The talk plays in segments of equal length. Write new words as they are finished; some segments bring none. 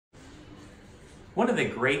One of the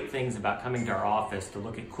great things about coming to our office to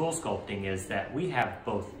look at Coolsculpting is that we have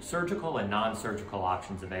both surgical and non-surgical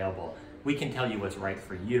options available. We can tell you what's right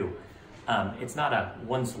for you. It's not a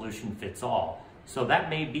one solution fits all. So that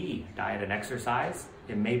may be diet and exercise,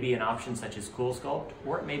 it may be an option such as Coolsculpt,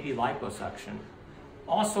 or it may be liposuction.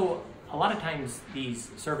 Also, a lot of times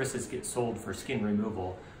these services get sold for skin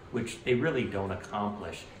removal, which they really don't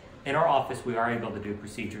accomplish. In our office, we are able to do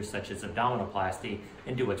procedures such as abdominoplasty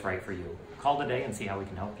and do what's right for you. Call today and see how we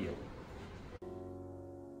can help you.